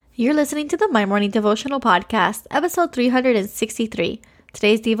You're listening to the My Morning Devotional Podcast, episode 363.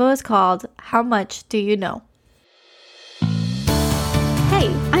 Today's Devo is called, How Much Do You Know?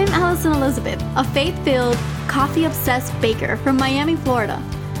 Hey, I'm Allison Elizabeth, a faith-filled, coffee-obsessed baker from Miami, Florida.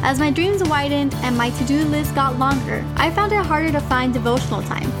 As my dreams widened and my to-do list got longer, I found it harder to find devotional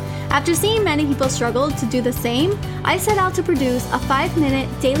time. After seeing many people struggle to do the same, I set out to produce a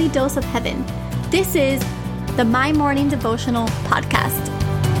 5-minute daily dose of heaven. This is the My Morning Devotional Podcast.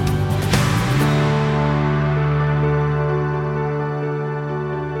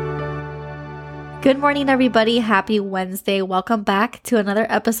 Good morning, everybody. Happy Wednesday. Welcome back to another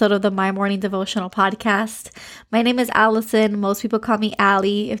episode of the My Morning Devotional Podcast. My name is Allison. Most people call me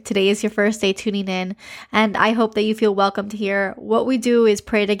Allie if today is your first day tuning in, and I hope that you feel welcome to here. What we do is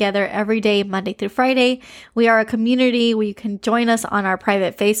pray together every day, Monday through Friday. We are a community where you can join us on our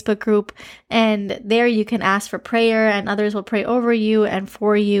private Facebook group, and there you can ask for prayer, and others will pray over you and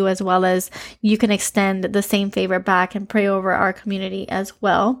for you, as well as you can extend the same favor back and pray over our community as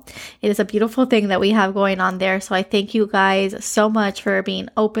well. It is a beautiful thing that we have going on there. So I thank you guys so much for being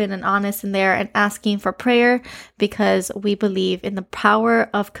open and honest in there and asking for prayer, because we believe in the power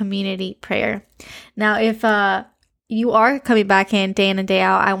of community prayer. Now, if you are coming back in and day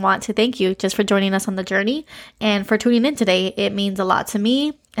out, I want to thank you just for joining us on the journey and for tuning in today. It means a lot to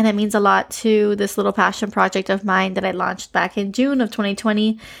me, and it means a lot to this little passion project of mine that I launched back in June of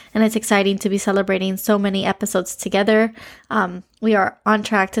 2020. And it's exciting to be celebrating so many episodes together. We are on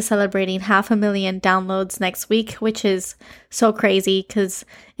track to celebrating 500,000 downloads next week, which is so crazy because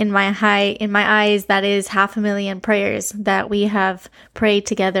in my eyes, that is 500,000 prayers that we have prayed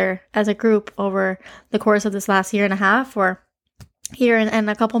together as a group over the course of this last year and a half, or year and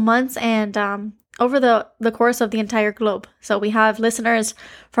a couple months, and over the course of the entire globe. So we have listeners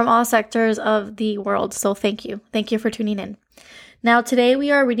from all sectors of the world. So thank you. Thank you for tuning in. Now, today we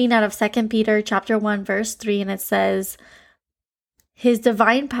are reading out of 2 Peter chapter 1, verse 3, and it says, His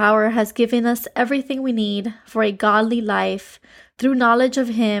divine power has given us everything we need for a godly life through knowledge of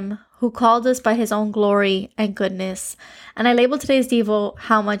Him who called us by His own glory and goodness. And I labeled today's Devo,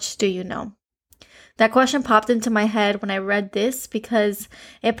 How Much Do You Know? That question popped into my head when I read this because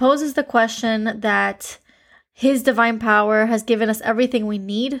it poses the question that His divine power has given us everything we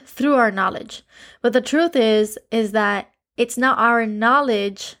need through our knowledge. But the truth is that it's not our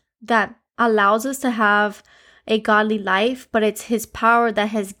knowledge that allows us to have a godly life, but it's His power that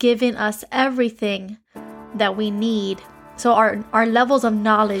has given us everything that we need. So our levels of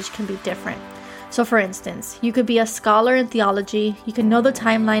knowledge can be different. So for instance, you could be a scholar in theology, you can know the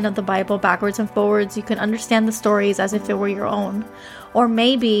timeline of the Bible backwards and forwards, you can understand the stories as if it were your own. Or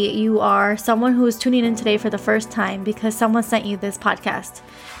maybe you are someone who is tuning in today for the first time because someone sent you this podcast.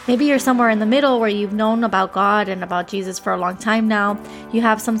 Maybe you're somewhere in the middle where you've known about God and about Jesus for a long time now. You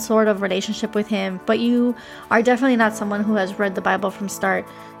have some sort of relationship with Him, but you are definitely not someone who has read the Bible from start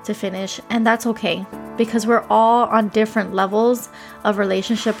to finish. And that's okay, because we're all on different levels of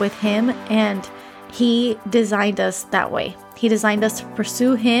relationship with Him, and He designed us that way. He designed us to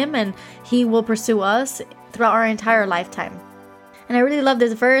pursue Him, and He will pursue us throughout our entire lifetime. And I really love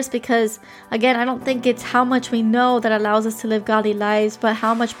this verse because, again, I don't think it's how much we know that allows us to live godly lives, but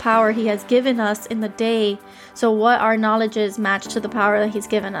how much power He has given us in the day. So what our knowledge is matched to the power that He's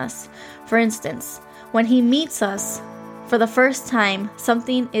given us. For instance, when He meets us for the first time,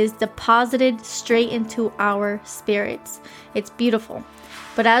 something is deposited straight into our spirits. It's beautiful.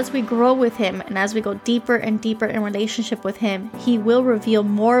 But as we grow with Him and as we go deeper and deeper in relationship with Him, He will reveal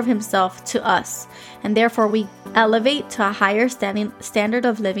more of Himself to us. And therefore we elevate to a higher standard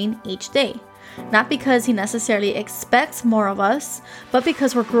of living each day. Not because He necessarily expects more of us, but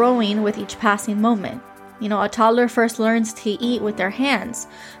because we're growing with each passing moment. You know, a toddler first learns to eat with their hands.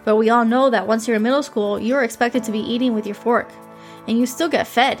 But we all know that once you're in middle school, you're expected to be eating with your fork. And you still get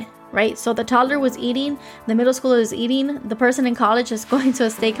fed, right? So the toddler was eating, the middle schooler is eating, the person in college is going to a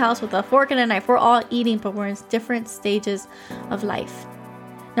steakhouse with a fork and a knife. We're all eating, but we're in different stages of life.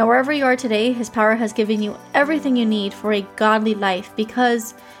 Now, wherever you are today, His power has given you everything you need for a godly life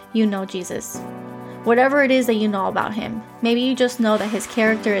because you know Jesus. Whatever it is that you know about Him, maybe you just know that His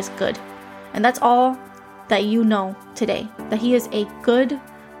character is good. And that's all that you know today, that He is a good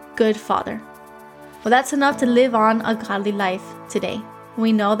Father. Well, that's enough to live on a godly life today.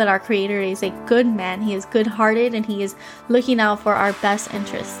 We know that our Creator is a good man. He is good-hearted, and He is looking out for our best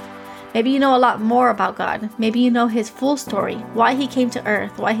interests. Maybe you know a lot more about God. Maybe you know His full story, why He came to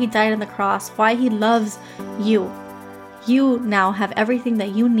earth, why He died on the cross, why He loves you. You now have everything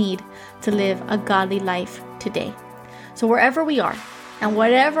that you need to live a godly life today. So wherever we are, and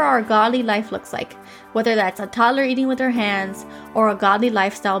whatever our godly life looks like, Whether that's a toddler eating with their hands or a godly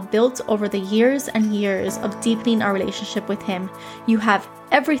lifestyle built over the years and years of deepening our relationship with Him, you have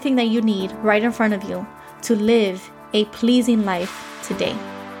everything that you need right in front of you to live a pleasing life today.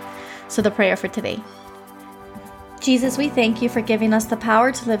 So the prayer for today. Jesus, we thank you for giving us the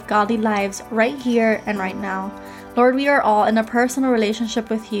power to live godly lives right here and right now. Lord, we are all in a personal relationship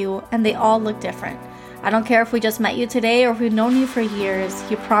with you, and they all look different. I don't care if we just met you today or if we've known you for years.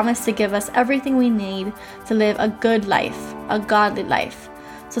 You promised to give us everything we need to live a good life, a godly life.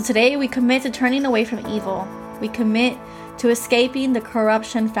 So today we commit to turning away from evil. We commit to escaping the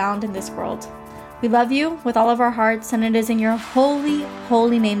corruption found in this world. We love you with all of our hearts, and it is in your holy,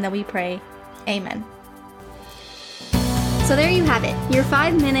 holy name that we pray. Amen. So there you have it, your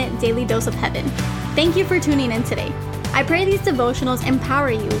 5-minute daily dose of heaven. Thank you for tuning in today. I pray these devotionals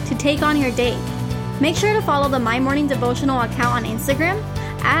empower you to take on your day. Make sure to follow the My Morning Devotional account on Instagram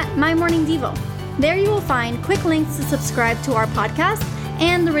 @MyMorningDevo. There you will find quick links to subscribe to our podcast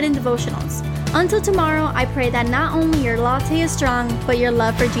and the written devotionals. Until tomorrow, I pray that not only your latte is strong, but your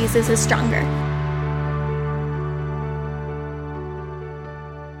love for Jesus is stronger.